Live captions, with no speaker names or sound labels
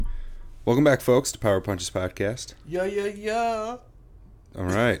Welcome back, folks, to Power Punches Podcast. Yeah. All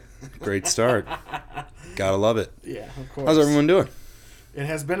right. Great start. Gotta love it. Yeah, of course. How's everyone doing? It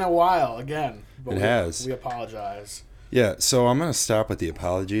has been a while again. But It has. We apologize. Yeah, so I'm going to stop with the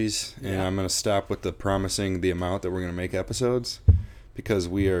apologies, and Yeah. I'm going to stop with the promising the amount that we're going to make episodes, because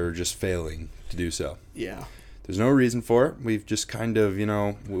we are just failing to do so. Yeah. There's no reason for it. We've just kind of,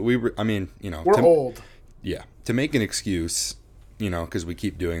 We're to, old. Yeah. To make an excuse, because we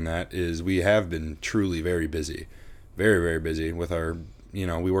keep doing that, is we have been truly very busy. Very, very busy with our,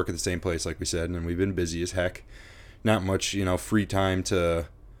 we work at the same place, like we said, and we've been busy as heck. Not much, free time to,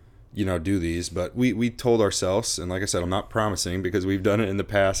 do these. But we told ourselves, and like I said, I'm not promising because we've done it in the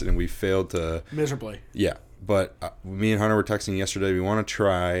past and we've failed to. Miserably. Yeah. But me and Hunter were texting yesterday. We want to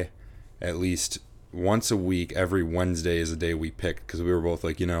try at least once a week. Every Wednesday is the day we pick, because we were both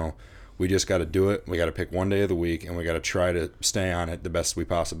like, we just got to do it. We got to pick one day of the week, and we got to try to stay on it the best we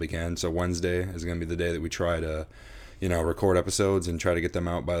possibly can. So Wednesday is going to be the day that we try to, record episodes and try to get them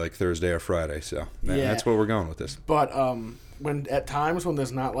out by like Thursday or Friday. So that's where we're going with this. But when at times when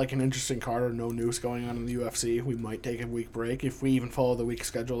there's not like an interesting card or no news going on in the UFC, we might take a week break if we even follow the week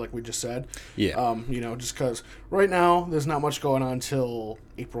schedule like we just said. Yeah. Just because right now there's not much going on until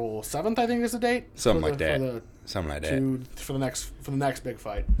April 7th, I think is the date. Something like that. For the next big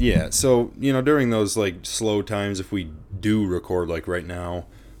fight. Yeah. So during those like slow times, if we do record like right now,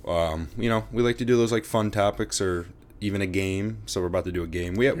 we like to do those like fun topics or even a game. So we're about to do a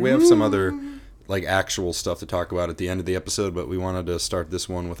game. We have some other like actual stuff to talk about at the end of the episode, but we wanted to start this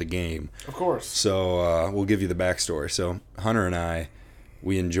one with a game. Of course. So we'll give you the backstory. So Hunter and I,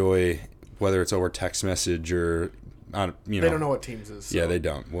 we enjoy, whether it's over text message or they don't know what Teams is. So. Yeah, they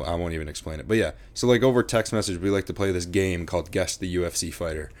don't. Well, I won't even explain it. But yeah, so like over text message, we like to play this game called Guess the UFC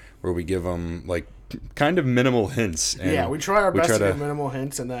Fighter, where we give them like kind of minimal hints. And we try our best to give minimal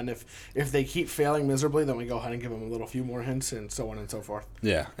hints, and then if they keep failing miserably, then we go ahead and give them a few more hints, and so on and so forth.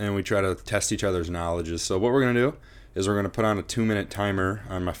 Yeah, and we try to test each other's knowledges. So what we're going to do is we're going to put on a 2-minute timer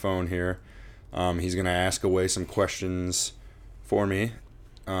on my phone here. He's going to ask away some questions for me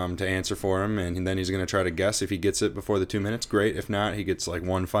to answer for him, and then he's going to try to guess. If he gets it before the 2 minutes, great. If not, he gets like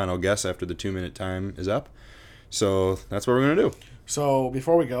one final guess after the 2-minute time is up. So that's what we're going to do. So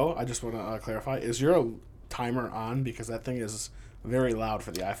before we go, I just want to clarify, is your timer on? Because that thing is very loud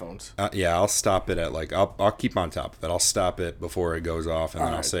for the iPhones. Yeah, I'll stop it at like, I'll keep on top of it. I'll stop it before it goes off, and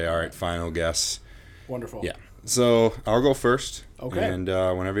then I'll say, all right, final guess. Wonderful. Yeah. So I'll go first. Okay. And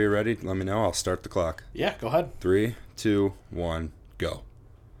whenever you're ready, let me know. I'll start the clock. Yeah, go ahead. 3, 2, 1, go.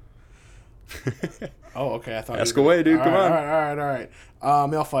 Oh, okay. I thought. Ask away, dude. Come on. All right.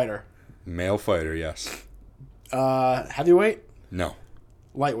 Male fighter. Male fighter, yes. Heavyweight. No.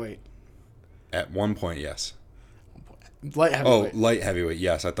 Lightweight. At one point, yes. Light heavyweight. Oh, light heavyweight.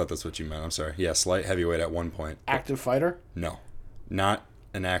 Yes, I thought that's what you meant. I'm sorry. Yes, light heavyweight at one point. Active fighter. No, not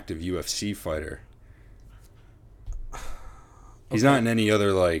an active UFC fighter. He's not in any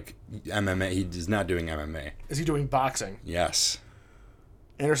other like MMA. He's not doing MMA. Is he doing boxing? Yes.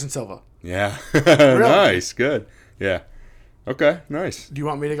 Anderson Silva. Yeah. Really? Nice. Good. Yeah. Okay. Nice. Do you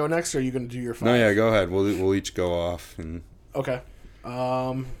want me to go next, or are you going to do your 5? No. Yeah. Go ahead. We'll each go off, and okay.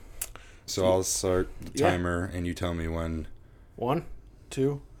 so I'll start the timer, and you tell me when. 1,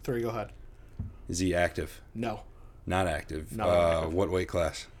 2, 3. Go ahead. Is he active? No. Not active. Not active. What weight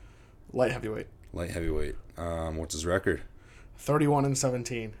class? Light heavyweight. Light heavyweight. What's his record?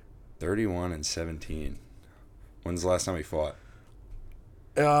 31-17. 31-17. When's the last time he fought?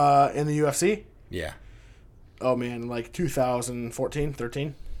 In the UFC? Yeah. Oh, man, like 2014,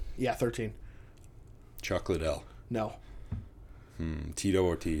 13? Yeah, 13. Chuck Liddell. No. Tito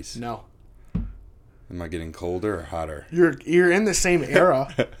Ortiz. No. Am I getting colder or hotter? You're in the same era.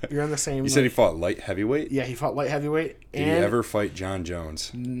 You're in the same... You said he fought light heavyweight? Yeah, he fought light heavyweight. Did he ever fight John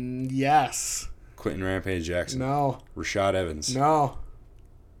Jones? Yes. Quentin Rampage Jackson? No. Rashad Evans? No.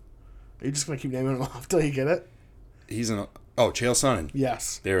 Are you just going to keep naming them off till you get it? He's an... Oh, Chael Sonnen.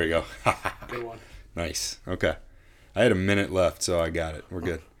 Yes. There we go. Good one. Nice. Okay. I had a minute left, so I got it. We're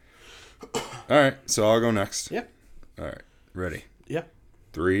good. All right, so I'll go next. Yeah. All right. Ready? Yeah.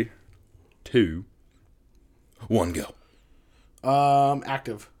 3, 2, 1, go.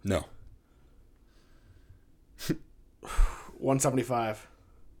 Active. No. 175.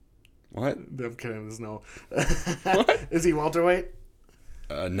 What? I'm kidding. There's no... What? Is he welterweight?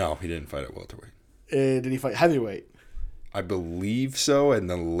 No, he didn't fight at welterweight. Did he fight heavyweight? I believe so, in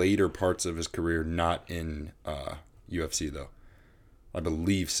the later parts of his career, not in UFC, though. I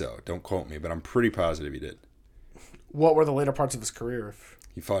believe so. Don't quote me, but I'm pretty positive he did. What were the later parts of his career?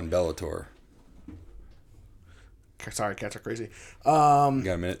 He fought in Bellator. Sorry, cats are crazy. You got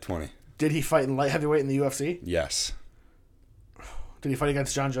a minute 20. Did he fight in light heavyweight in the UFC? Yes. Did he fight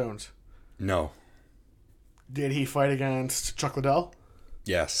against John Jones? No. Did he fight against Chuck Liddell?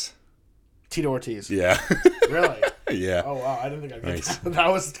 Yes. Tito Ortiz? Yeah. Really? Yeah. Oh, wow. I didn't think I'd get Nice. that. I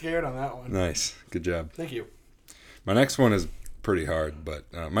was scared on that one. Nice. Good job. Thank you. My next one is pretty hard, but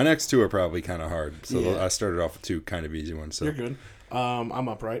my next two are probably kind of hard. So Yeah. I started off with two kind of easy ones. So. You're good. I'm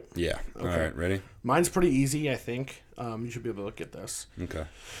up, right? Yeah. Okay. All right. Ready? Mine's pretty easy, I think. You should be able to look at this. Okay.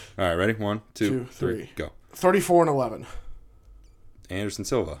 All right. Ready? 1, 2, 3, go. 34-11. Anderson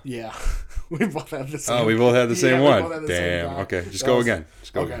Silva. Yeah. We both had the same. Oh, we both had the same we one. both had the same Damn. guy. Okay. Just That go was- again.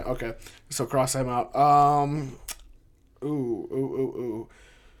 Just go again. Okay. So cross them out. Ooh.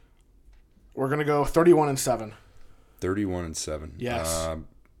 We're gonna go 31-7. 31-7. Yes.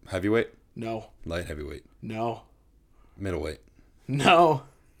 Heavyweight, No. light heavyweight, No. middleweight, No.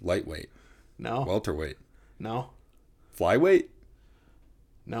 lightweight, No. welterweight, No. flyweight,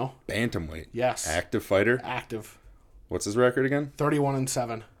 No. bantamweight. Yes. Active fighter. Active. What's his record again?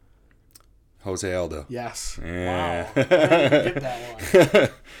 31-7. Jose Aldo. Yes. Yeah. Wow. How did you get that one?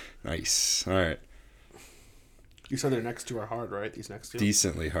 Nice. All right. You said their next two are hard, right? These next two.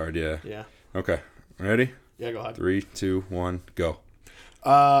 Decently hard, yeah. Yeah. Okay. Ready? Yeah. Go ahead. 3, 2, 1, go.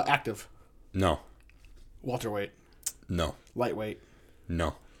 Active. No. Welterweight. No. Lightweight.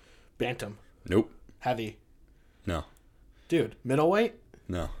 No. Bantam. Nope. Heavy. No. Dude. Middleweight.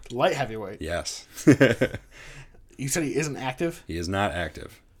 No. Light heavyweight. Yes. You said he isn't active? He is not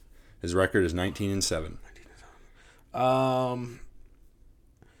active. His record is 19-7.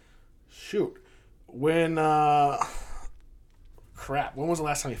 Shoot. When crap. When was the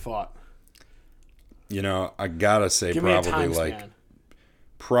last time he fought? You know, I gotta say Give me a probably time like span.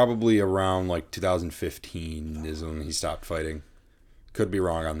 probably around like 2015 is when he stopped fighting. Could be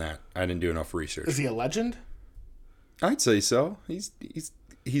wrong on that. I didn't do enough research. Is he a legend? I'd say so. He's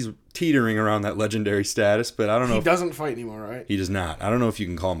teetering around that legendary status, but I don't know. He doesn't fight anymore, right? He does not. I don't know if you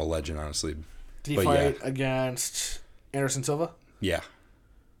can call him a legend, honestly. Did he But fight against Anderson Silva? Yeah.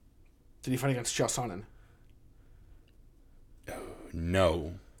 Did he fight against Chael Sonnen?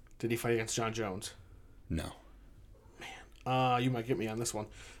 No. Did he fight against John Jones? No. You might get me on this one.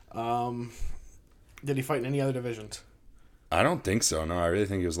 Did he fight in any other divisions? I don't think so. No, I really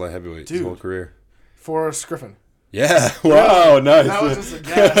think he was light heavyweight his Dude. whole career. Forrest Griffin. Yeah. Wow. Nice. That was just a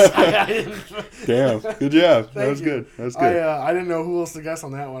guess. I didn't, Damn. Good job. That was you. good. That was good. I didn't know who else to guess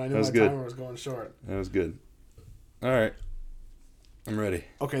on that one. I knew was my good. timer was going short. That was good. All right. I'm ready.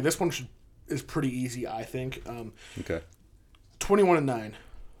 Okay, this one is pretty easy, I think. Okay. 21-9.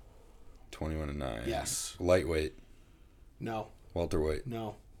 21-9. Yes. Lightweight, No. welterweight,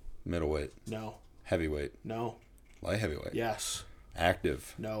 No. middleweight, No. heavyweight, No. light heavyweight. Yes.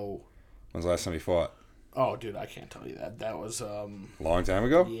 Active. No. When's the last time he fought? Oh, dude, I can't tell you that. That was Long time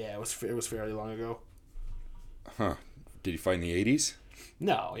ago? yeah, it was fairly long ago. Huh. Did he fight in the 80s?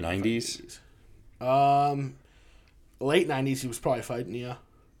 No. he didn't fight 90s? in the 80s. Late 90s he was probably fighting, yeah.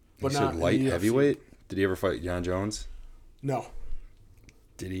 But You not said in light the UFC. heavyweight? Did he ever fight John Jones? No.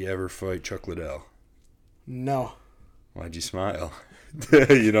 Did he ever fight Chuck Liddell? No. Why'd you smile?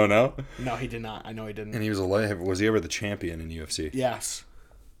 You don't know? No, he did not. I know he didn't. And he was a light heavyweight. Was he ever the champion in UFC? Yes.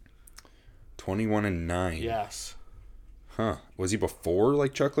 21-9. Yes. Huh. Was he before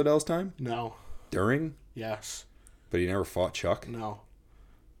like Chuck Liddell's time? No. During? Yes. But he never fought Chuck? No.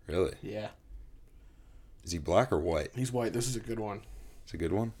 Really? Yeah. Is he black or white? He's white. This is a good one. It's a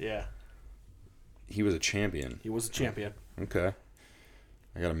good one. Yeah. He was a champion. He was a champion. Okay.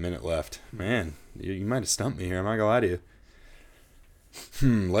 I got a minute left. Man, you might have stumped me here. I'm not gonna lie to you.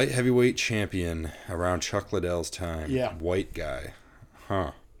 Light heavyweight champion around Chuck Liddell's time. Yeah. White guy.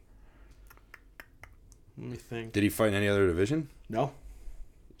 Huh. Let me think. Did he fight in any other division? No.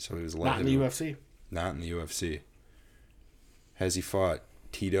 So he was a light Not in the heavyweight. UFC. Not in the UFC. Has he fought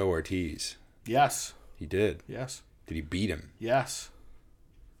Tito Ortiz? Yes. He did. Yes. Did he beat him? Yes.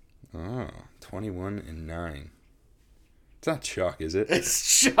 Oh, 21-9. It's not Chuck, is it?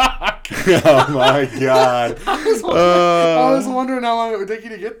 It's Chuck. Oh my God. I was wondering how long it would take you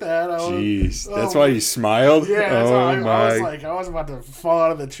to get that. Jeez, that's why you smiled? Yeah, that's oh why my. I was like, I was about to fall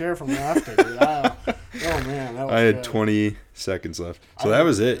out of the chair from laughter, dude. Oh man, that was I had good. 20 seconds left. So that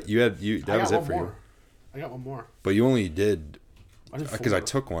was it. That was it for you. I got one more. But you only did I did because I 4.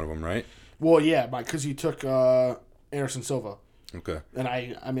 took one of them, right? Well, yeah, because you took Anderson Silva, Okay. and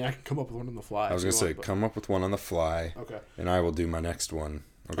I mean, I can come up with one on the fly. I was if going to you say, want, but- come up with one on the fly, Okay. and I will do my next one.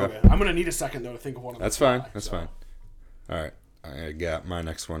 Okay? Okay. I'm gonna need a second though to think of one. On That's the fly, fine. That's so. fine. All right. I got my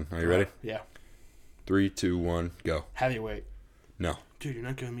next one. Are you ready? Yeah. 3, 2, 1, go. Heavyweight. No. Dude, you're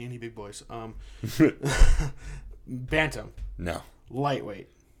not giving me any big boys. Bantam. No. Lightweight.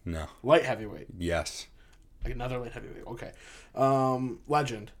 No. Light heavyweight. Yes. Another light heavyweight. Okay.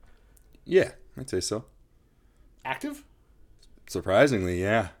 Legend. Yeah, I'd say so. Active? Surprisingly,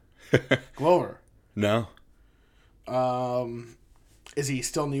 yeah. Glover. No. Is he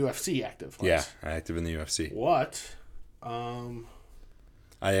still in the UFC active? Yeah, active in the UFC. What? I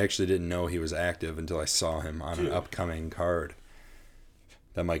actually didn't know he was active until I saw him on an upcoming card.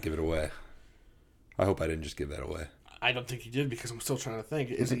 That might give it away. I hope I didn't just give that away. I don't think he did because I'm still trying to think.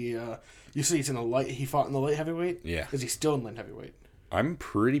 Is he? You see, he's in the light. He fought in the light heavyweight. Yeah. Is he still in light heavyweight? I'm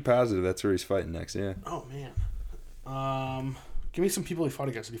pretty positive that's where he's fighting next. Yeah. Oh man. Give me some people he fought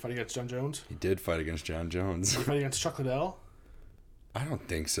against. Did he fight against John Jones? He did fight against John Jones. Did he fight against Chuck Liddell? I don't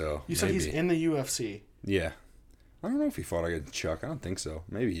think so. You said he's in the UFC. Yeah. I don't know if he fought against Chuck. I don't think so.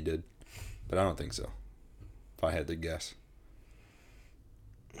 Maybe he did. But I don't think so. If I had to guess.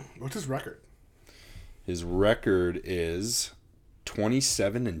 What's his record? His record is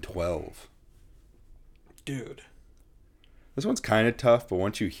 27-12. Dude. This one's kind of tough, but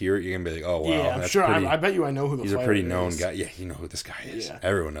once you hear it, you're going to be like, oh, wow. Yeah, I'm sure. I bet you I know who the fighter is. He's a pretty known guy. Yeah, you know who this guy is. Yeah.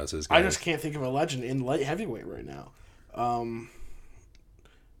 Everyone knows who this guy is. I just can't think of a legend in light heavyweight right now.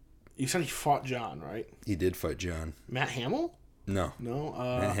 You said he fought John, right? He did fight John. Matt Hamill? No. No?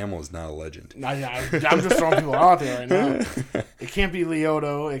 Matt Hamill is not a legend. I'm just throwing people out there right now. It can't be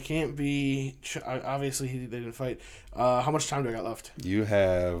Lyoto. It can't be... Obviously, they didn't fight. How much time do I got left? You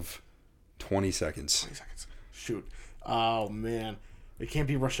have 20 seconds. 20 seconds. Shoot. Oh, man. It can't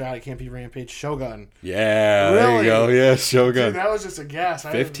be Rashad. It can't be Rampage. Shogun. Yeah, really? There you go. Yeah, Shogun. Dude, that was just a guess.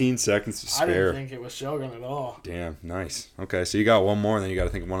 15 seconds to spare. I didn't think it was Shogun at all. Damn, nice. Okay, so you got one more, and then you got to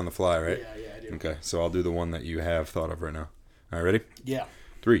think of one on the fly, right? Yeah, I do. Okay, so I'll do the one that you have thought of right now. All right, ready? Yeah.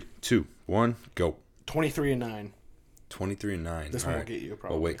 3, 2, 1, go. 23-9. 23-9. This one will get you,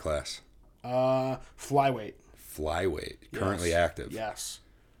 probably. What weight class? Flyweight. Flyweight. Currently active. Yes.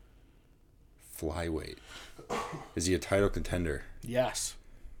 Flyweight. Is he a title contender? Yes.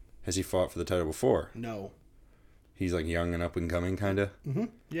 Has he fought for the title before? No. He's like young and up and coming, kind of? Mm-hmm.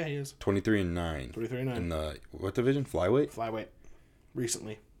 Yeah, he is. 23-9. 23-9. In the, what division? Flyweight? Flyweight.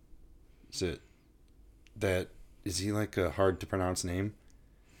 Recently. Is it that, is he like a hard to pronounce name?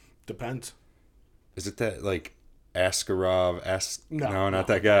 Depends. Is it that like Askarov? No, not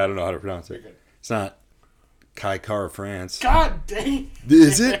that guy. I don't know how to pronounce it. It's not Kai Kara France. God dang.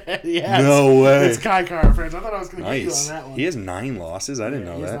 Is it? Yes. No way. It's Kai Kara France. I thought I was going to get you on that one. He has 9 losses. I didn't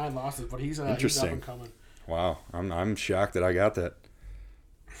know that. He has 9 losses, but he's interesting. He's up and coming. Wow, I'm shocked that I got that.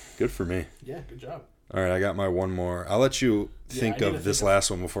 Good for me. Yeah, good job. All right, I got my one more. I'll let you think of this last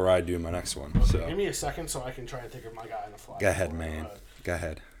one before I do my next one. Okay, so give me a second so I can try and think of my guy in the fly. Go ahead, man. Go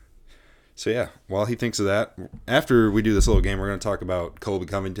ahead. So yeah, while he thinks of that, after we do this little game, we're going to talk about Colby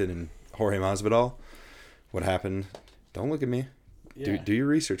Covington and Jorge Masvidal. What happened? Don't look at me. Yeah. Do your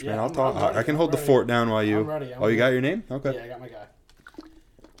research, man. I'll talk. I can hold the fort down while you. I'm ready. You got your name? Okay. Yeah, I got my guy.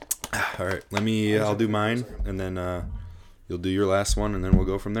 All right, I'll do mine, and then you'll do your last one, and then we'll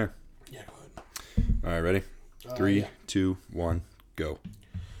go from there. Yeah, go ahead. All right, ready? 3, 2, 1, go.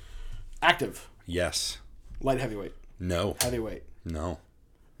 Active. Yes. Light heavyweight. No. Heavyweight. No.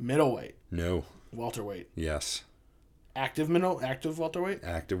 Middleweight. No. Welterweight. Yes. Active welterweight.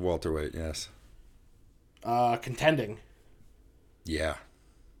 Active welterweight. Yes. Contending. Yeah.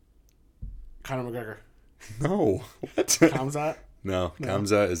 Conor McGregor. No. What? Khamzat. No,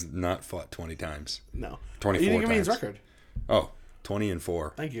 Khamzat has not fought 20 times. No. 24 you didn't give times. me his record. Oh,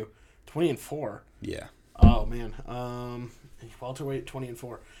 20-4. Thank you. 20-4. Yeah. Oh man. Welterweight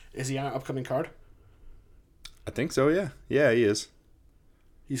 20-4. Is he on an upcoming card? I think so. Yeah. Yeah, he is.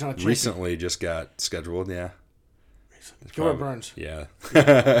 He's on a champion. Recently just got scheduled. Yeah. Gilbert Burns. Yeah.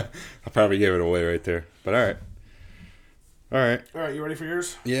 I probably gave it away right there. But all right. All right. You ready for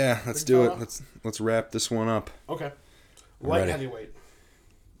yours? Yeah. Let's do it. Let's wrap this one up. Okay. Light heavyweight.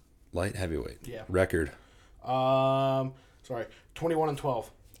 Light heavyweight. Yeah. Record. 21-12.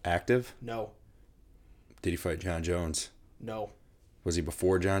 Active? No. Did he fight John Jones? No. Was he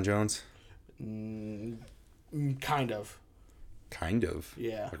before John Jones? Kind of. Kind of?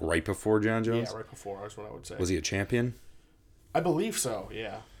 Yeah. Like right before John Jones? Yeah, right before is what I would say. Was he a champion? I believe so,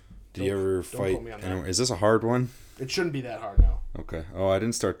 yeah. Did he ever fight? Quote me on that. Is this a hard one? It shouldn't be that hard now. Okay. Oh, I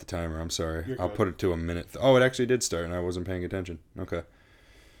didn't start the timer. I'm sorry. You're I'll good. put it to a minute. Oh, it actually did start, and I wasn't paying attention. Okay.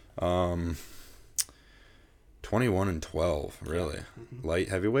 21-12. Really? Mm-hmm. Light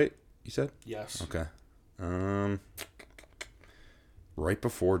heavyweight? You said? Yes. Okay. Right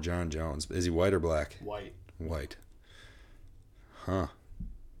before John Jones. Is he white or black? White. White. Huh.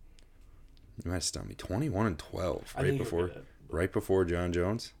 You might stun me. 21-12. Right before John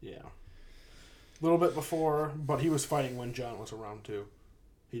Jones? Yeah. A little bit before, but he was fighting when John was around too.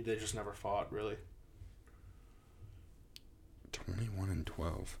 They just never fought, really.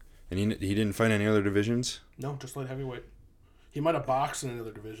 21-12. And he didn't fight any other divisions? No, just light heavyweight. He might have boxed in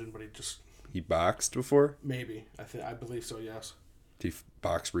another division, but He boxed before? Maybe. I believe so, yes. Did he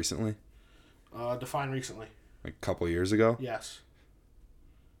box recently? Define recently. Like a couple years ago? Yes.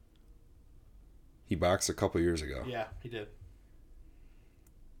 He boxed a couple years ago. Yeah, he did.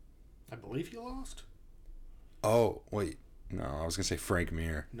 I believe he lost. Oh, wait. No, I was going to say Frank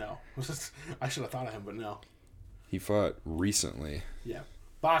Mir. No. I should have thought of him, but no. He fought recently. Yeah.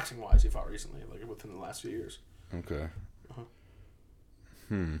 Boxing-wise, he fought recently, like within the last few years. Okay. Uh-huh.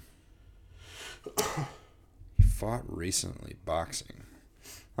 He fought recently, boxing.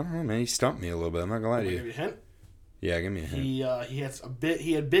 I don't know, man. He stumped me a little bit. I'm not going to lie to you. Give you a hint? Yeah, give me a hint.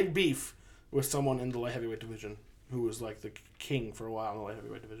 He had big beef with someone in the light heavyweight division who was like the king for a while in the light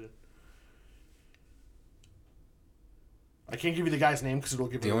heavyweight division. I can't give you the guy's name because it'll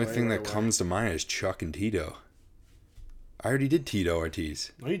give The only thing that comes to mind is Chuck and Tito. I already did Tito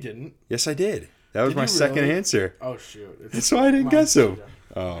Ortiz. No, you didn't. Yes, I did. That was my second answer. Oh, shoot. That's why I didn't guess him.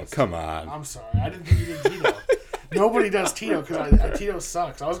 Oh, come on. I'm sorry. I didn't think you did Tito. Nobody does Tito because Tito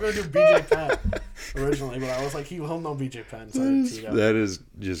sucks. I was going to do BJ Penn originally, but I was like, he'll know BJ Penn. So I did Tito. That is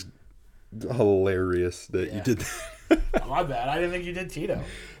just hilarious that you did that. Oh, my bad. I didn't think you did Tito.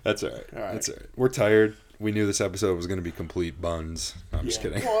 That's all right. That's all right. We're tired. We knew this episode was going to be complete buns. No, I'm just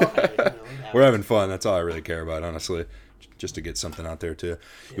kidding. Well, hey, we're having fun. That's all I really care about, honestly. Just to get something out there, too.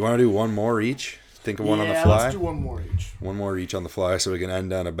 You want to do one more each? Think of one on the fly? Yeah, let's do one more each. One more each on the fly so we can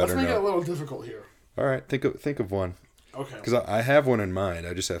end on a better note. Let's make it a little difficult here. All right. Think of one. Okay. Because I have one in mind.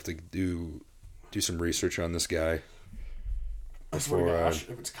 I just have to do some research on this guy. I swear to gosh,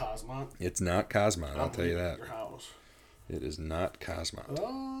 if it's Cosmont. It's not Cosmont, I'll tell you that. Your house. It is not Cosmont.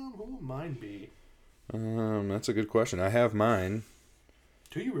 Who will mine be? That's a good question. I have mine.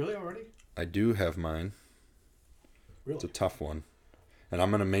 Do you really already? I do have mine. Really? It's a tough one. And I'm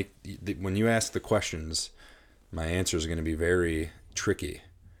going to make... When you ask the questions, my answers are going to be very tricky.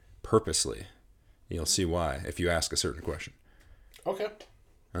 Purposely. You'll see why if you ask a certain question. Okay.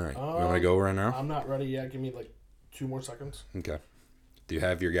 All right. You want to go right now? I'm not ready yet. Give me like 2 more seconds. Okay. Do you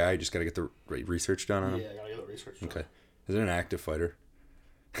have your guy? You just got to get the research done on him? Yeah, I got to get the research done. Okay. Is it an active fighter?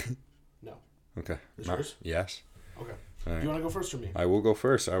 No. Okay. Is yours? Yes. Okay. All right. Do you want to go first or me? I will go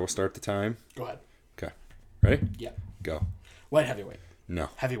first. I will start the time. Go ahead. Okay. Ready? Yeah. Go. Light heavyweight. No.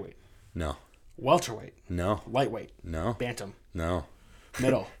 Heavyweight. No. Welterweight. No. Lightweight. No. Bantam. No.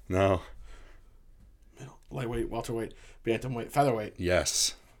 Middle. No. Middle. Lightweight. Welterweight. Bantamweight. Featherweight.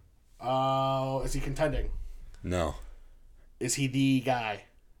 Yes. Is he contending? No. Is he the guy?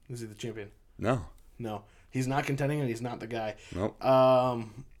 Is he the champion? No. No. He's not contending and he's not the guy. Nope.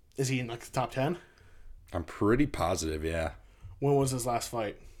 Is he in like the top 10? I'm pretty positive, yeah. When was his last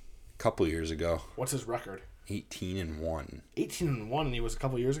fight? A couple years ago. What's his record? 18-1. 18-1 and he was a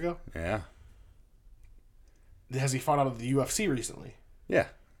couple years ago? Yeah. Has he fought out of the UFC recently? Yeah.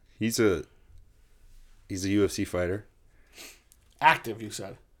 He's a UFC fighter. Active, you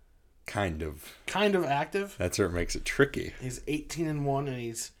said. Kind of. Kind of active? That's where it makes it tricky. He's 18-1 and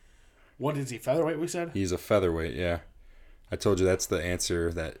he's... What is he, featherweight we said? He's a featherweight, yeah. I told you that's the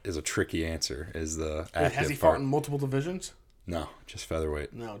answer that is a tricky answer, is the active Has he part. fought in multiple divisions? No, just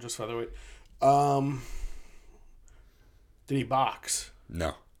featherweight. No, just featherweight. Did he box?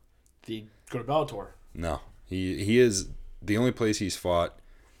 No. Did he go to Bellator? No. He is... The only place he's fought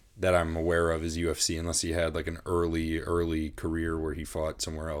that I'm aware of is UFC, unless he had like an early career where he fought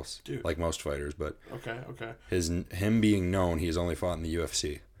somewhere else. Dude. Like most fighters, but... Okay. Him being known, he has only fought in the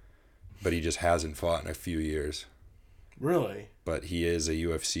UFC. But he just hasn't fought in a few years. Really? But he is a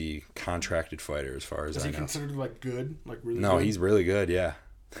UFC contracted fighter as far as I know. Is he considered like good? Like really No, good? he's really good, yeah.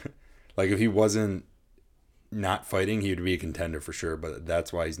 Like if he wasn't not fighting, he would be a contender for sure. But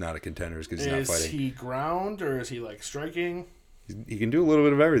that's why he's not a contender, is because he's not fighting. Is he ground or is he like striking? He can do a little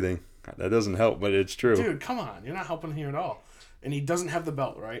bit of everything. That doesn't help, but it's true. Dude, come on. You're not helping here at all. And he doesn't have the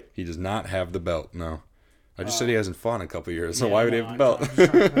belt, right? He does not have the belt, no. I just said he hasn't fought in a couple years, so yeah, why would he have the I'm just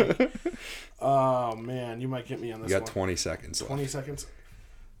trying to belt? think. Oh, man. You might get me on this You got one. 20 seconds 20 left. seconds?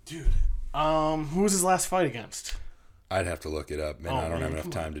 Dude. Who was his last fight against? I'd have to look it up, man. I don't have enough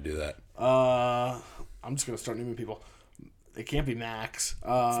time to do that. I'm just going to start naming people. It can't be Max. It's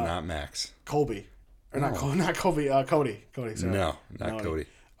not Max. Colby. Or No. not Colby. Cody. Cody, sorry. No, not Cody.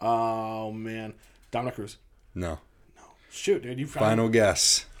 Oh, man. Dominic Cruz. No. Shoot, dude. You Final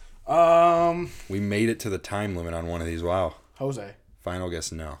guess. Um, We made it to the time limit on one of these. Wow. Jose. Final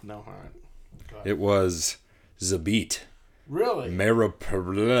guess, no. No, all right. Go ahead. It was Zabit. Really?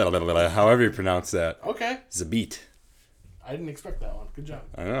 However you pronounce that. Okay. Zabit. I didn't expect that one. Good job.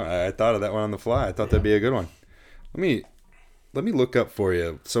 I know. I thought of that one on the fly. I thought that'd be a good one. Let me look up for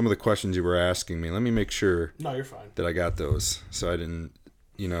you some of the questions you were asking me. Let me make sure. No, you're fine. That I got those, so I didn't,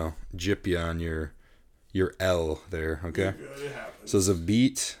 jip you on your L there. Okay. It happens. So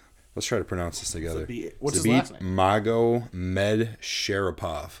Zabit. Let's try to pronounce this together. What's his last name? Magomed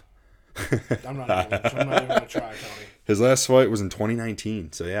Sharapov. I'm not even going to try, Tony. His last fight was in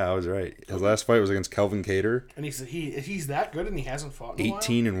 2019. So yeah, I was right. His last fight was against Kelvin Cater. And he's that good and he hasn't fought in a while?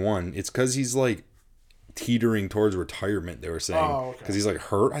 18-1. It's because he's like teetering towards retirement, they were saying. Oh, okay. Because he's like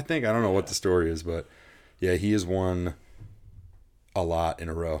hurt, I think. I don't know what the story is, but yeah, he has won a lot in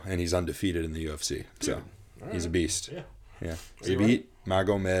a row, and he's undefeated in the UFC. So he's a beast. Yeah. Zabit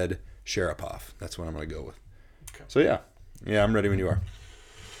Magomed Sharapov. That's what I'm going to go with. Okay. So yeah, I'm ready when you are.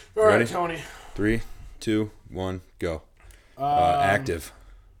 All right, Tony. 3, 2, 1, go. Active.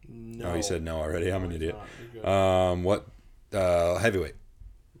 No. Oh, you said no already. I'm an idiot. What? Heavyweight.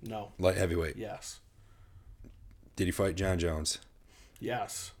 No. Light heavyweight. Yes. Did he fight John Jones?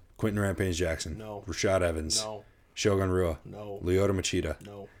 Yes. Quentin Rampage Jackson. No. Rashad Evans. No. Shogun Rua. No. Lyoto Machida.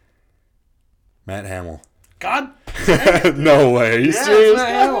 No. Matt Hamill. God. No way. Are you serious? Matt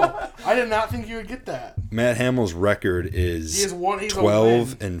Hamill. I did not think you would get that. Matt Hamill's record is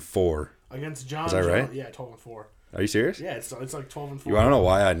 12-4 against John. Is that right? Yeah, 12-4. Are you serious? Yeah, it's like 12-4. You want to know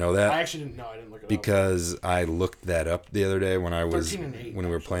why I know that? I actually didn't know. I didn't look it up. Because I looked that up the other day when I was 13-8, when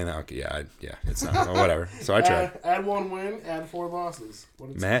we were playing that. Okay, yeah, it's not whatever. So I tried. Add 1 win, add 4 losses.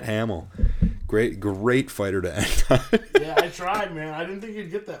 Matt Hamill, great fighter to end. Yeah, I tried, man. I didn't think you'd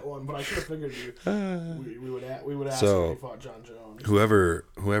get that one, but I should have figured we would ask when he fought John Jones.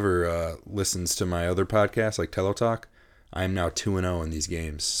 Whoever listens to my other podcast, like Tello Talk, I am now 2-0 in these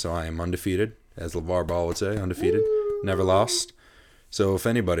games, so I am undefeated, as LeVar Ball would say, undefeated, never lost. So if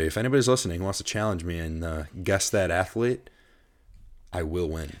anybody's listening wants to challenge me and guess that athlete, I will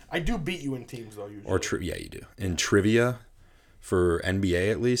win. I do beat you in teams though usually. Yeah, you do. In trivia, for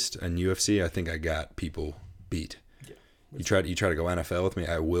NBA at least, and UFC, I think I got people beat. Yeah. You try to go NFL with me,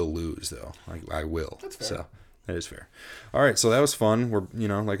 I will lose though. I will. That's fair. So that is fair. All right, so that was fun. We're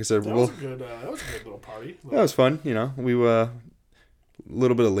like I said, that was a good little party. That was fun. We a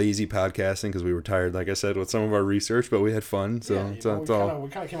little bit of lazy podcasting because we were tired, like I said, with some of our research, but we had fun. So we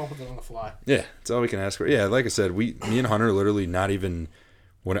kind of came up with it on the fly. Yeah, it's all we can ask for. Yeah, like I said, me and Hunter literally not even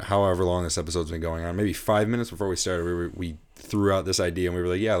however long this episode's been going on, maybe 5 minutes before we started, we threw out this idea and we were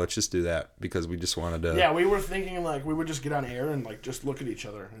like, yeah, let's just do that because we just wanted to. Yeah, we were thinking like we would just get on air and like just look at each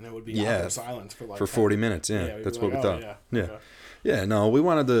other and it would be silence for 40 minutes. Yeah, that's what we thought. Yeah. Okay. Yeah, no, we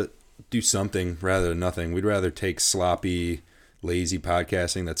wanted to do something rather than nothing. We'd rather take sloppy, lazy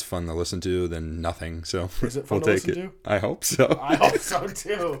podcasting that's fun to listen to than nothing. So is it fun to listen to? I hope so. I hope so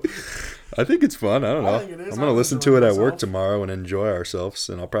too. I think it's fun. I don't know. I think it is. I'm gonna listen to it at work tomorrow and enjoy ourselves,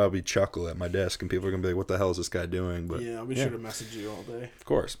 and I'll probably chuckle at my desk, and people are gonna be like, "What the hell is this guy doing?" But yeah, I'll be sure to message you all day. Of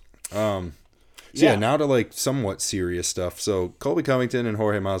course. Now to like somewhat serious stuff. So Colby Covington and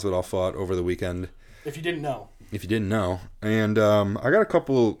Jorge Masvidal fought over the weekend. If you didn't know. And I got a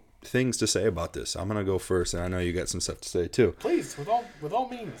couple things to say about this. I'm gonna go first, and I know you got some stuff to say too. Please, with all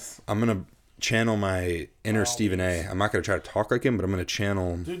means. I'm gonna channel my inner Stephen A. I'm not gonna try to talk like him, but I'm gonna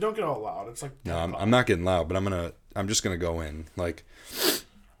channel. Dude, don't get all loud. It's like no, I'm not getting loud, but I'm just gonna go in. Like,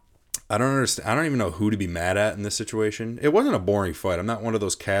 I don't understand. I don't even know who to be mad at in this situation. It wasn't a boring fight. I'm not one of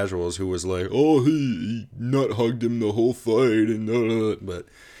those casuals who was like, oh, he nut hugged him the whole fight, and but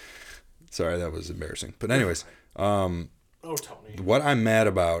sorry, that was embarrassing. But anyways, oh, Tony. What I'm mad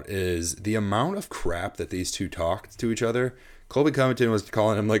about is the amount of crap that these two talked to each other. Colby Covington was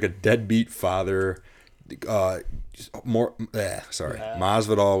calling him like a deadbeat father. Masvidal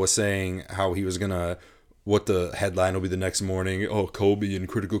was saying how he was gonna, what the headline will be the next morning. Oh, Colby in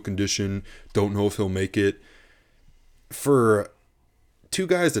critical condition. Don't know if he'll make it. For two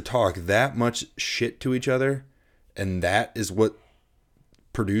guys to talk that much shit to each other, and that is what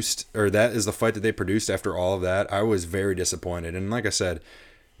produced, or that is the fight that they produced after all of that, I was very disappointed. And like I said,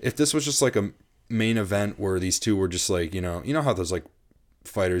 if this was just like a main event where these two were just like, you know how those like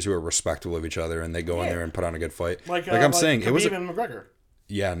fighters who are respectful of each other and they go in there and put on a good fight. Like I'm saying, it was Khabib and McGregor.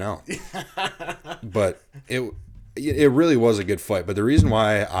 Yeah, no. But it really was a good fight. But the reason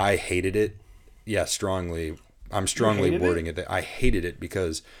why I hated it, strongly, I'm strongly wording it that I hated it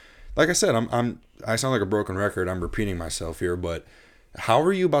because, like I said, I sound like a broken record. I'm repeating myself here, but how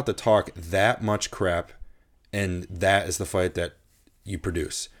are you about to talk that much crap, and that is the fight that you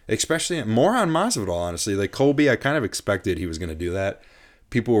produce? Especially more on Masvidal, honestly. Like Colby, I kind of expected he was going to do that.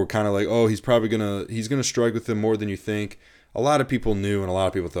 People were kind of like, oh, he's gonna strike with him more than you think. A lot of people knew, and a lot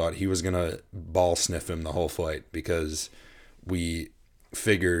of people thought he was gonna ball sniff him the whole fight because we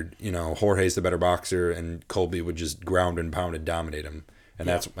figured, Jorge's the better boxer and Colby would just ground and pound and dominate him. And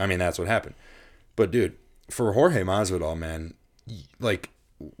that's what happened. But dude, for Jorge Masvidal, man, like,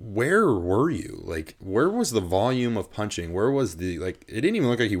 where were you? Like, where was the volume of punching? Where was it didn't even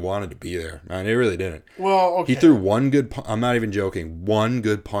look like he wanted to be there. Man, it really didn't. Well, okay. He threw one good I'm not even joking. One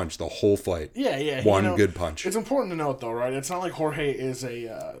good punch the whole fight. Yeah. One good punch. It's important to note, though, right? It's not like Jorge is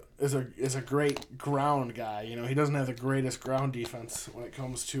a great ground guy. He doesn't have the greatest ground defense when it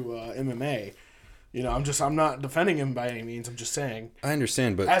comes to MMA. I'm not defending him by any means. I'm just saying. I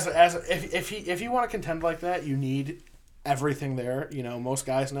understand, but if you want to contend like that, you need everything there. Most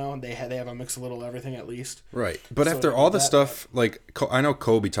guys now they have a mix of little everything at least. Right, but so after all the stuff, like, I know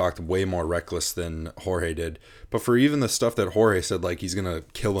Kobe talked way more reckless than Jorge did, but for even the stuff that Jorge said, like he's gonna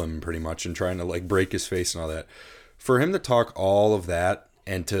kill him pretty much and trying to like break his face and all that, for him to talk all of that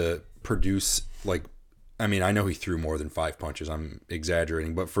and to produce like. I mean, I know he threw more than 5 punches. I'm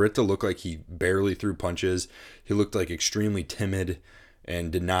exaggerating. But for it to look like he barely threw punches, he looked like extremely timid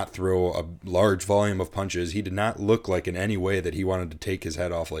and did not throw a large volume of punches. He did not look like in any way that he wanted to take his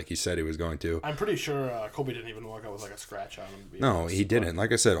head off like he said he was going to. I'm pretty sure Kobe didn't even walk out with like a scratch on him. No, he didn't.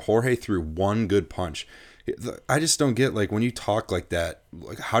 Like I said, Jorge threw one good punch. I just don't get, like, when you talk like that,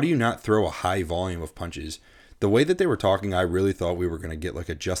 like, how do you not throw a high volume of punches? The way that they were talking, I really thought we were going to get like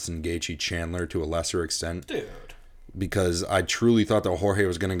a Justin Gaethje Chandler to a lesser extent. Dude. Because I truly thought that Jorge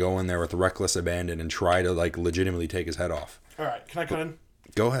was going to go in there with reckless abandon and try to like legitimately take his head off. All right, can I cut in?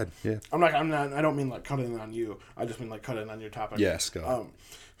 Go ahead. Yeah. I'm not. I don't mean like cut in on you. I just mean like cut in on your topic. Yes, go.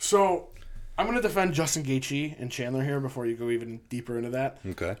 So I'm going to defend Justin Gaethje and Chandler here before you go even deeper into that.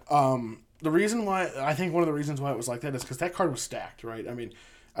 Okay. The reason why I think one of the reasons why it was like that is because that card was stacked, right? I mean,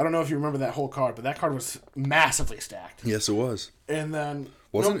 I don't know if you remember that whole card, but that card was massively stacked. Yes, it was. And then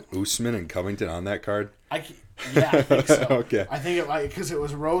wasn't Usman and Covington on that card? I think so. Okay. I think because it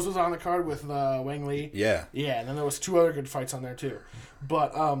was Rose was on the card with Wang Li. Yeah. Yeah, and then there was 2 other good fights on there too.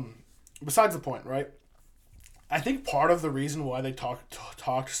 But besides the point, right? I think part of the reason why they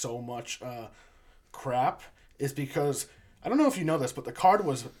talked so much crap is because I don't know if you know this, but the card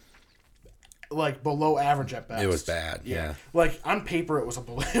was like below average at best. It was bad. Yeah. Like on paper, it was a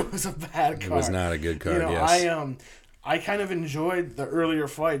bad card. It was not a good card. Yes. I kind of enjoyed the earlier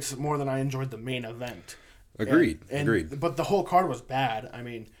fights more than I enjoyed the main event. Agreed. But the whole card was bad. I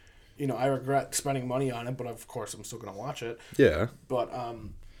mean, I regret spending money on it, but of course I'm still gonna watch it. Yeah. But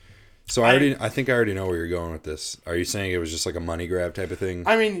So I think I already know where you're going with this. Are you saying it was just like a money grab type of thing?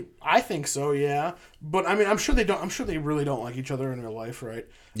 I mean, I think so, yeah. But I mean, I'm sure they really don't like each other in real life, right?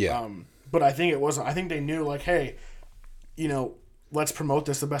 Yeah. But I think it wasn't. I think they knew, like, hey, let's promote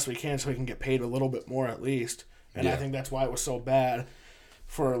this the best we can so we can get paid a little bit more at least. And I think that's why it was so bad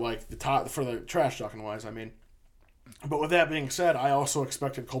for like for the trash talking wise. I mean, but with that being said, I also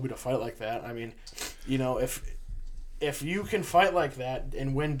expected Colby to fight like that. I mean, if you can fight like that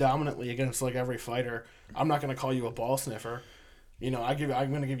and win dominantly against like every fighter, I'm not going to call you a ball sniffer. I'm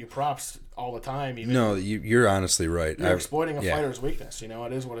going to give you props all the time. No, you're honestly right. You're exploiting a fighter's weakness. It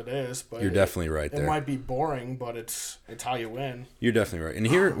is what it is. But you're definitely right there. It might be boring, but it's how you win. You're definitely right. And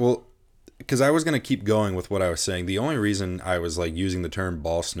here, because I was going to keep going with what I was saying. The only reason I was like using the term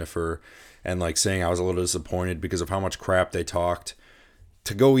ball sniffer and like saying I was a little disappointed because of how much crap they talked,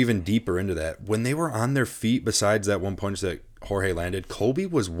 to go even deeper into that, when they were on their feet, besides that one punch that Jorge landed, Colby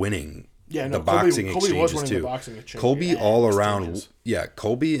was winning. Yeah, no, the boxing Colby exchanges was winning too. The boxing exchange. Colby all around,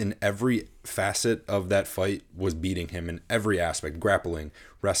 Colby in every facet of that fight was beating him in every aspect: grappling,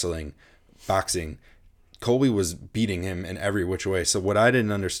 wrestling, boxing. Colby was beating him in every which way. So what I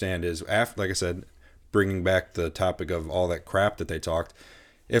didn't understand is, after, like I said, bringing back the topic of all that crap that they talked,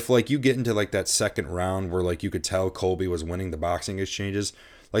 if like you get into like that second round where like you could tell Colby was winning the boxing exchanges,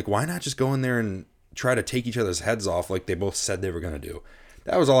 like why not just go in there and try to take each other's heads off like they both said they were going to do?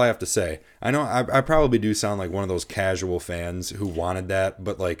 That was all I have to say. I know I probably do sound like one of those casual fans who wanted that,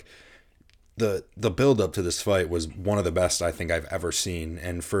 but like the build up to this fight was one of the best I think I've ever seen.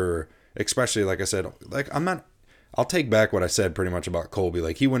 And for, especially like I said, like I'll take back what I said pretty much about Colby.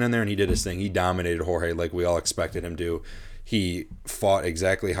 Like he went in there and he did his thing. He dominated Jorge like we all expected him to. He fought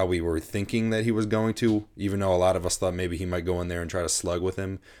exactly how we were thinking that he was going to, even though a lot of us thought maybe he might go in there and try to slug with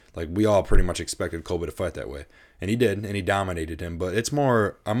him. Like we all pretty much expected Colby to fight that way. And he did, and he dominated him. But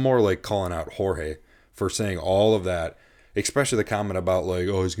I'm more like calling out Jorge for saying all of that, especially the comment about like,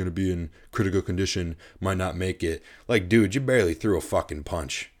 oh, he's going to be in critical condition, might not make it. Like, dude, you barely threw a fucking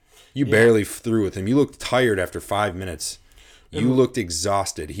punch. You barely threw with him. You looked tired after 5 minutes. You looked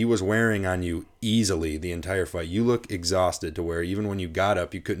exhausted. He was wearing on you easily the entire fight. You looked exhausted to where even when you got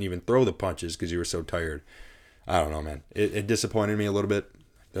up, you couldn't even throw the punches because you were so tired. I don't know, man. It disappointed me a little bit.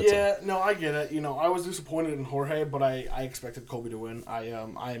 No, I get it. I was disappointed in Jorge, but I expected Colby to win. I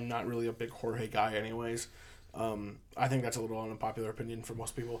am not really a big Jorge guy anyways. I think that's a little unpopular opinion for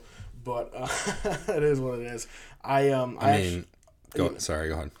most people, but it is what it is. Go ahead.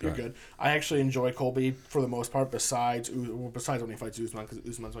 You're good. I actually enjoy Colby for the most part, besides when he fights Usman, because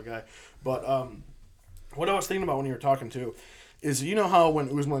Usman's my guy. But what I was thinking about when you were talking too is, how when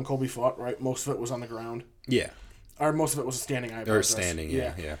Usman and Colby fought, right, most of it was on the ground. Yeah. Or most of it was standing. Or standing,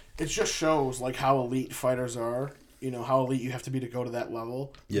 yeah. It just shows like how elite fighters are. How elite you have to be to go to that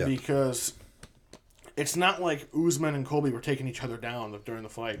level. Yeah. Because it's not like Usman and Colby were taking each other down during the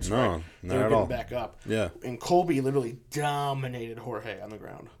fights. No, right? not They were at getting all. back up. Yeah. And Colby literally dominated Jorge on the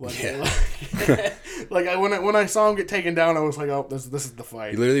ground. Yeah. When I saw him get taken down, I was like, oh, this is the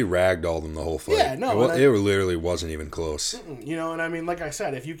fight. He literally ragdolled him the whole fight. Yeah, no. It literally wasn't even close. And I mean, like I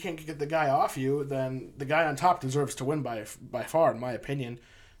said, if you can't get the guy off you, then the guy on top deserves to win by far, in my opinion.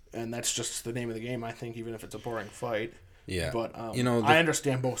 And that's just the name of the game, I think, even if it's a boring fight. Yeah. But I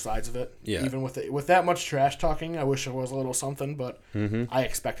understand both sides of it. Yeah. Even with that much trash talking, I wish there was a little something, but I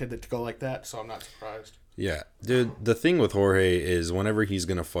expected it to go like that, so I'm not surprised. Yeah. Dude, the thing with Jorge is whenever he's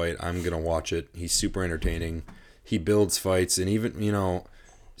going to fight, I'm going to watch it. He's super entertaining. He builds fights, and even,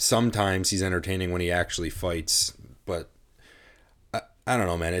 sometimes he's entertaining when he actually fights, but I don't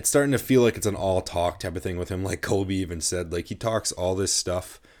know, man. It's starting to feel like it's an all talk type of thing with him. Like Colby even said, like he talks all this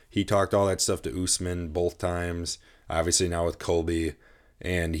stuff. He talked all that stuff to Usman both times. Obviously now with Colby,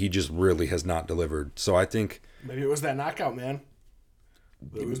 and he just really has not delivered. So I think maybe it was that knockout, man.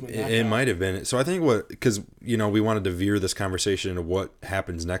 It might have been. So I think because we wanted to veer this conversation into what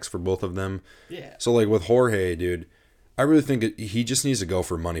happens next for both of them. Yeah. So like with Jorge, dude, I really think he just needs to go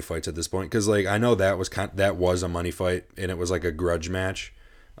for money fights at this point, because like I know that was a money fight and it was like a grudge match,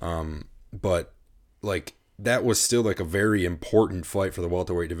 but like that was still like a very important fight for the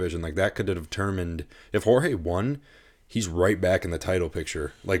welterweight division. Like that could have determined if Jorge won. He's right back in the title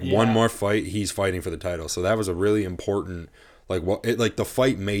picture. Like one more fight, he's fighting for the title. So that was a really important, the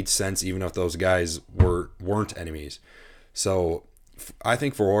fight made sense even if those guys weren't enemies. So I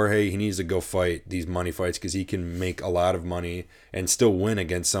think for Jorge, he needs to go fight these money fights because he can make a lot of money and still win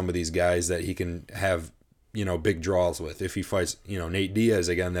against some of these guys that he can have, big draws with. If he fights, Nate Diaz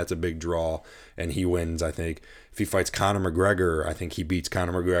again, that's a big draw and he wins, I think. If he fights Conor McGregor, I think he beats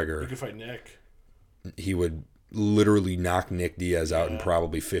Conor McGregor. He could fight Nick. He would literally knock Nick Diaz out in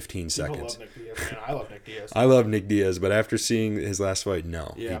probably 15 seconds. Love Nick Diaz, man. I love Nick Diaz. I love Nick Diaz, but after seeing his last fight,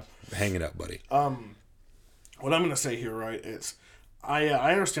 no. Yeah. Hang it up, buddy. What I'm going to say here, right, is I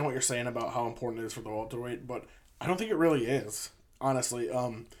understand what you're saying about how important it is for the welterweight, but I don't think it really is, honestly.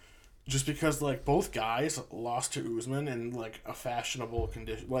 Just because, like, both guys lost to Usman in, like, a fashionable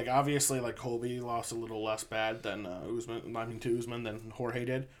condition. Like, obviously, like, Colby lost a little less bad than to Usman than Jorge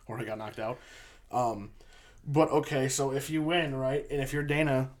did. Jorge got knocked out. But okay, so if you win, right, and if you're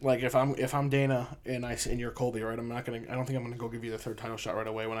Dana, like if I'm Dana and you're Colby, right, I don't think I'm gonna go give you the third title shot right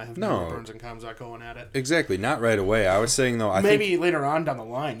away when I have Burns and Kamzat going at it. Exactly, not right away. I was saying though, maybe later on down the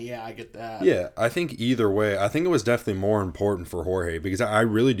line. Yeah, I get that. Yeah, I think either way, I think it was definitely more important for Jorge because I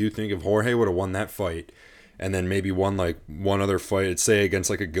really do think if Jorge would have won that fight, and then maybe won like one other fight, say against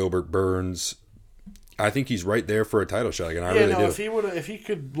like a Gilbert Burns. I think he's right there for a title shot. Like, and I really do. If he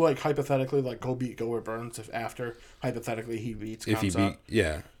could like hypothetically like go beat Gilbert Burns if after hypothetically he beats Kamzat. If he beat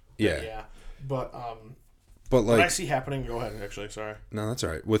yeah. But like what I see happening. Go ahead. Actually, sorry. No, that's all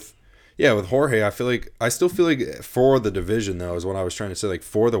right. With Jorge, I still feel like for the division though is what I was trying to say. Like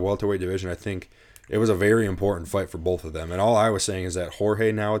for the welterweight division, I think it was a very important fight for both of them. And all I was saying is that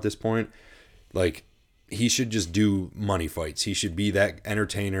Jorge now at this point, like he should just do money fights. He should be that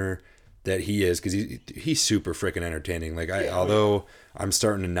entertainer that he is, because he's super freaking entertaining. Like although I'm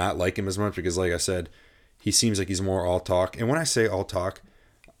starting to not like him as much because, like I said, he seems like he's more all talk. And when I say all talk,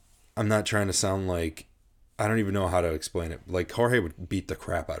 I'm not trying to sound like I don't even know how to explain it. Like Jorge would beat the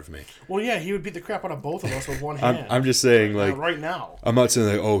crap out of me. Well, yeah, he would beat the crap out of both of us with one hand. I'm just saying, like right now. I'm not saying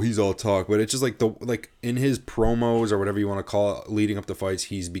like, oh, he's all talk, but it's just like in his promos or whatever you want to call it, leading up to fights,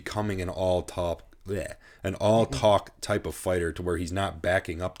 he's becoming an all talk type of fighter to where he's not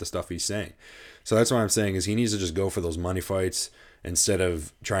backing up the stuff he's saying. So that's what I'm saying is he needs to just go for those money fights instead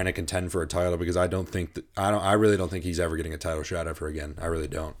of trying to contend for a title, because I really don't think he's ever getting a title shot ever again. I really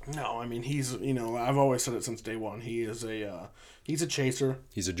don't. No, I mean he's I've always said it since day one. He is he's a chaser.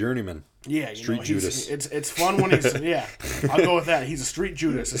 He's a journeyman. Yeah, street Judas. It's fun when he's I'll go with that. He's a street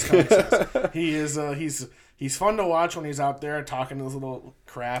Judas, as Tony says. He is he's fun to watch when he's out there talking his little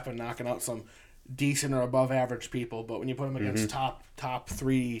crap and knocking out some decent or above average people, but when you put him against top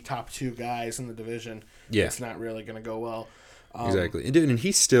 3, top 2 guys in the division, it's not really going to go well. Exactly. And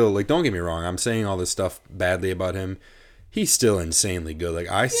he's still, like, don't get me wrong, I'm saying all this stuff badly about him. He's still insanely good. Like,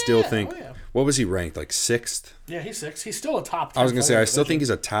 I still think, what was he ranked? Like 6th? Yeah, he's 6th. He's still a top 10 I was going to say, I still think he's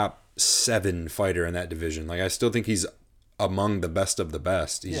a top 7 fighter in that division. Like, I still think he's among the best of the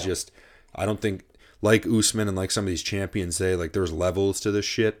best. He's just, I don't think, like Usman and like some of these champions say, like, there's levels to this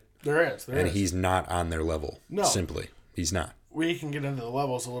shit. There is. And he's not on their level. No. Simply. He's not. We can get into the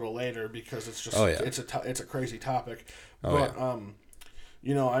levels a little later because it's just, it's a crazy topic. But,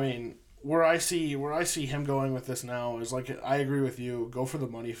 you know, I mean, where I see him going with this now is, like, I agree with you. Go for the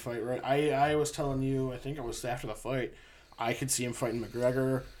money fight, right? I was telling you, I think it was after the fight, I could see him fighting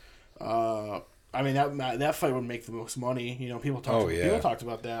McGregor. I mean, that fight would make the most money. You know, people talked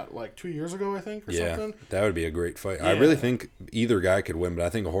about that like 2 years ago, I think, or something. That would be a great fight. Yeah. I really think either guy could win, but I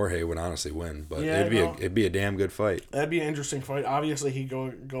think Jorge would honestly win. But it'd be a damn good fight. That'd be an interesting fight. Obviously, he'd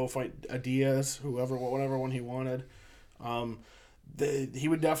go fight Diaz, whatever one he wanted. He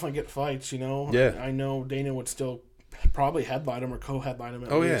would definitely get fights. You know. Yeah. I know Dana would still probably headline him or co-headline him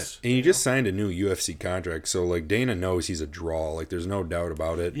at least. And he just signed a new UFC contract, so like Dana knows he's a draw. Like there's no doubt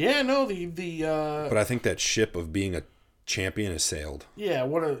about it. Yeah, no, but I think that ship of being a champion has sailed. Yeah,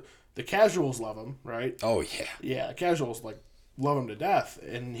 the casuals love him, right? Oh yeah. Yeah, the casuals like love him to death,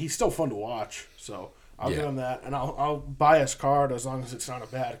 and he's still fun to watch. So I'll give him that, and I'll buy his card as long as it's not a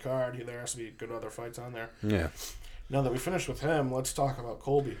bad card. There has to be good other fights on there. Yeah. Now that we finished with him, let's talk about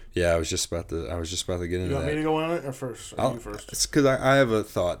Colby. Yeah, I was just about to get into that. You want me to go on it or first? You first. It's because I have a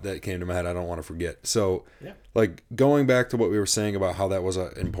thought that came to my head. I don't want to forget. So, like going back to what we were saying about how that was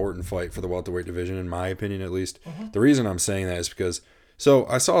an important fight for the welterweight division, in my opinion, at least. Mm-hmm. The reason I'm saying that is because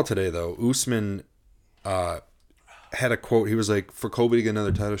I saw today though Usman had a quote. He was like, for Colby to get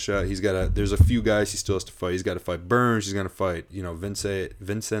another title shot, there's a few guys he still has to fight. He's got to fight Burns. He's going to fight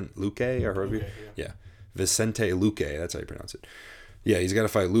Vincent Luque or however. Yeah. Vicente Luque, that's how you pronounce it. Yeah, he's got to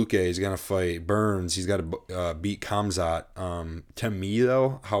fight Luque. He's got to fight Burns. He's got to beat Khamzat. To me,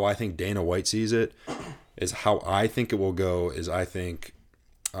 though, how I think Dana White sees it is how I think it will go is I think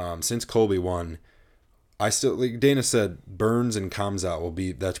since Colby won, I still, like Dana said, Burns and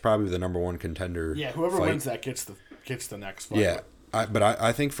Khamzat that's probably the number one contender. Yeah, whoever wins that gets the next fight. Yeah,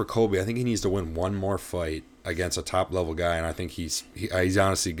 I think for Colby, I think he needs to win one more fight against a top level guy, and I think he's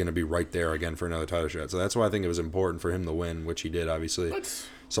honestly going to be right there again for another title shot. So that's why I think it was important for him to win, which he did obviously.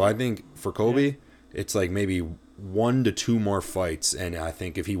 So I think for Colby, it's like maybe 1 to 2 more fights, and I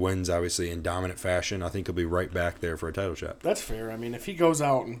think if he wins obviously in dominant fashion, I think he'll be right back there for a title shot. That's fair. I mean, if he goes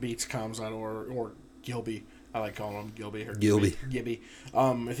out and beats Khamzat or Gilby, I like calling him Gilby or Gibby.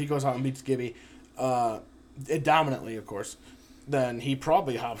 If he goes out and beats Gibby, dominantly, of course, then he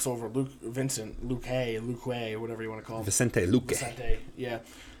probably hops over Luque, whatever you want to call him. Vicente Luque. Yeah.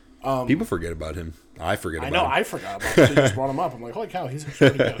 People forget about him. I forgot about him. I forgot about him. So you just brought him up. I'm like, holy cow, he's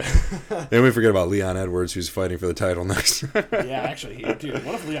pretty good. Then we forget about Leon Edwards, who's fighting for the title next. Yeah, actually, dude,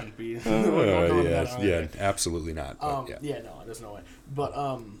 what if Leon beat him? Absolutely not. No, there's no way.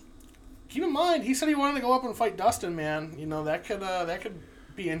 But keep in mind, he said he wanted to go up and fight Dustin, man. You know, that could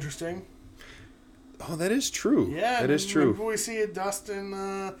be interesting. Oh, that is true. Yeah, that is true. Will we see Dustin?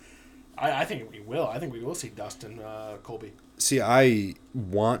 I think we will. I think we will see Dustin Colby. See, I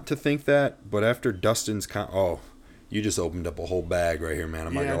want to think that, but after Dustin's you just opened up a whole bag right here, man.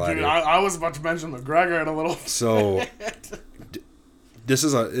 I'm not gonna lie to you. I was about to mention McGregor in a little. So,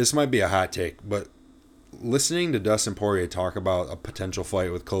 this might be a hot take, but listening to Dustin Poirier talk about a potential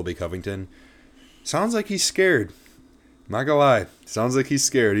fight with Colby Covington sounds like he's scared. I'm not gonna lie, sounds like he's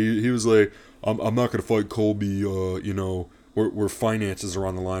scared. He was like, I'm not going to fight Colby, where finances are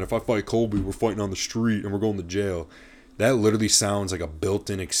on the line. If I fight Colby, we're fighting on the street and we're going to jail. That literally sounds like a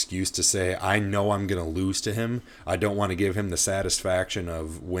built-in excuse to say, I know I'm going to lose to him. I don't want to give him the satisfaction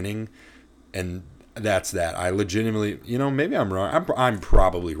of winning. And that's that. I legitimately, maybe I'm wrong. I'm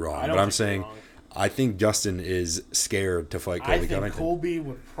probably wrong. But I'm saying, I think Dustin is scared to fight Colby Covington. I think Colby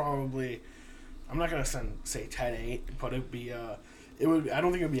would probably, I'm not going to say 10-8, but it'd be... I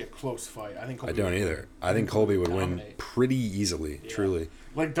don't think it would be a close fight. I don't either. I think Colby would win pretty easily, truly.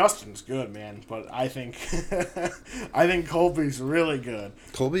 Like Dustin's good, man, but I think Colby's really good.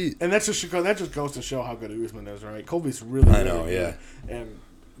 Colby, and that just goes to show how good Usman is, right? Colby's really good. And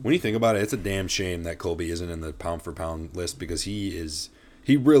when you think about it, it's a damn shame that Colby isn't in the pound for pound list because he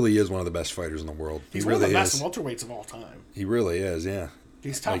really is one of the best fighters in the world. He's one of the best welterweights of all time. He really is, yeah.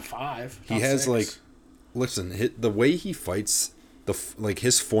 He's top 5. He has 6. Listen, the way he fights like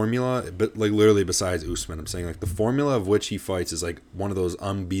his formula, but like literally besides Usman, I'm saying like the formula of which he fights is like one of those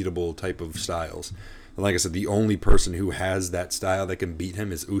unbeatable type of styles. And like I said, the only person who has that style that can beat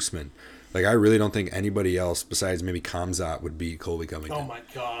him is Usman. Like I really don't think anybody else besides maybe Khamzat would beat Colby Covington. Oh my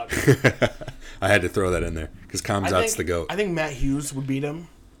god! I had to throw that in there because Khamzat's the GOAT. I think Matt Hughes would beat him,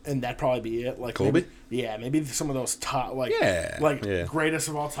 and that'd probably be it. Like Colby? Maybe some of those top greatest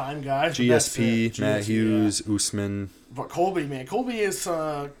of all time guys. GSP, Matt Hughes, Usman. But Colby, man, Colby is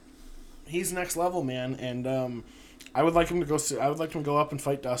he's next level, man, and I would like him to go. I would like him to go up and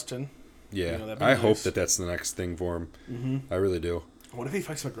fight Dustin. Yeah, I hope that that's the next thing for him. Mm-hmm. I really do. What if he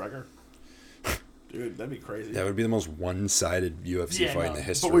fights McGregor? Dude, that'd be crazy. That would be the most one-sided UFC fight in the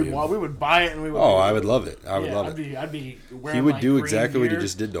history. But we would buy it and we would. Oh, I would love it. I would love it. I'd be wearing He would do exactly gear. what he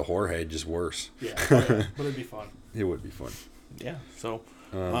just did to Jorge, just worse. Yeah, but it'd be fun. It would be fun. Yeah. So,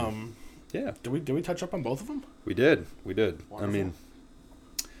 yeah. Did we touch up on both of them? We did. Wonderful. I mean,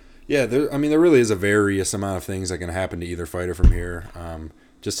 yeah. There really is a various amount of things that can happen to either fighter from here.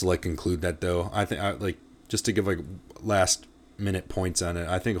 Just to like conclude that though, I think just to give like last minute points on it.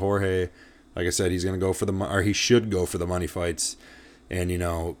 I think Jorge, like I said, he's gonna go for he should go for the money fights, and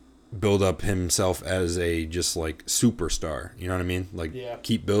build up himself as a just like superstar. You know what I mean? Like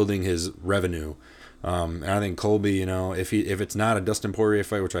keep building his revenue. And I think Colby, if it's not a Dustin Poirier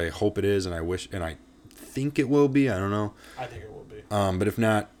fight, which I hope it is, and I think it will be. I don't know. I think it will be. But if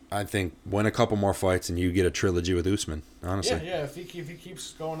not, I think win a couple more fights and you get a trilogy with Usman. Honestly. Yeah. If he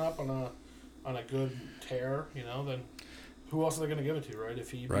keeps going up on a good tear, then who else are they going to give it to, right?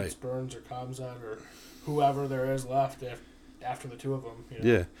 If he beats Burns or Khamzat or whoever there is left after the two of them.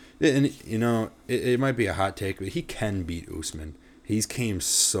 Yeah, and it might be a hot take, but he can beat Usman. He's came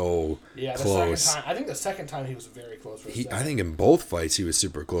so close. Second time, I think the second time he was very close. I think in both fights he was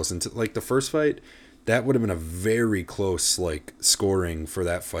super close. And like the first fight, that would have been a very close like scoring for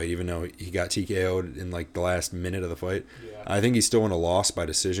that fight, even though he got TKO'd in like the last minute of the fight. Yeah. I think he still won a loss by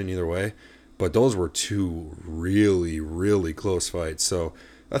decision either way. But those were two really, really close fights. So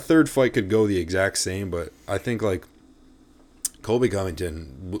a third fight could go the exact same, but I think like Colby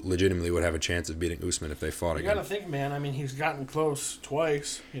Covington legitimately would have a chance of beating Usman if they fought again. You got to think, man. I mean, he's gotten close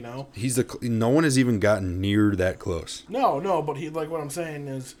twice. No one has even gotten near that close. No, but what I'm saying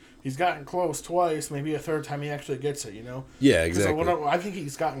is he's gotten close twice. Maybe a third time he actually gets it. Yeah, exactly. I think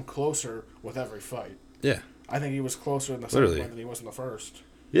he's gotten closer with every fight. Yeah. I think he was closer in the second fight than he was in the first.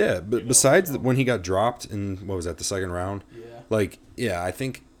 Yeah, but besides when he got dropped in, what was that, the second round? Yeah. I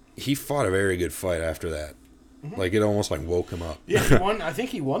think he fought a very good fight after that. Mm-hmm. Like, it almost, woke him up. Yeah, he won. I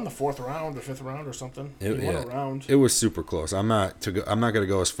think he won the fourth round or fifth round or something. He won a round. It was super close. I'm not going to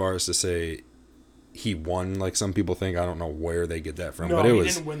go as far as to say he won like some people think. I don't know where they get that from. No, but he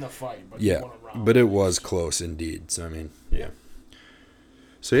didn't win the fight, but he won a round. But it was close indeed. So, I mean, yeah.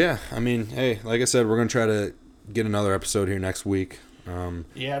 So, yeah, I mean, hey, like I said, we're going to try to get another episode here next week.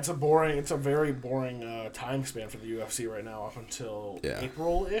 It's a very boring time span for the UFC right now up until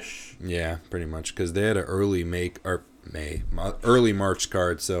April-ish. Yeah, pretty much, because they had an early early March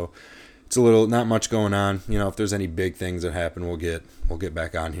card, so it's a little not much going on. If there's any big things that happen, we'll get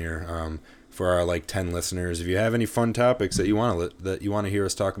back on here. For our 10 listeners, if you have any fun topics that you want to hear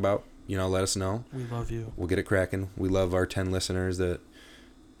us talk about, let us know. We love you. We'll get it cracking. We love our 10 listeners that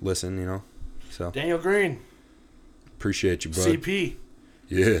listen. So Daniel Green. Appreciate you, bud. CP.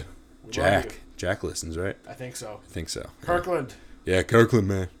 Yeah. Jack listens, right? I think so. Kirkland. Yeah, Kirkland,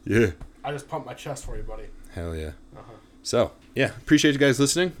 man. Yeah. I just pumped my chest for you, buddy. Hell yeah. So, yeah. Appreciate you guys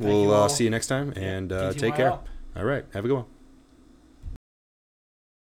listening. We'll see you next time, and take care. All right. Have a good one.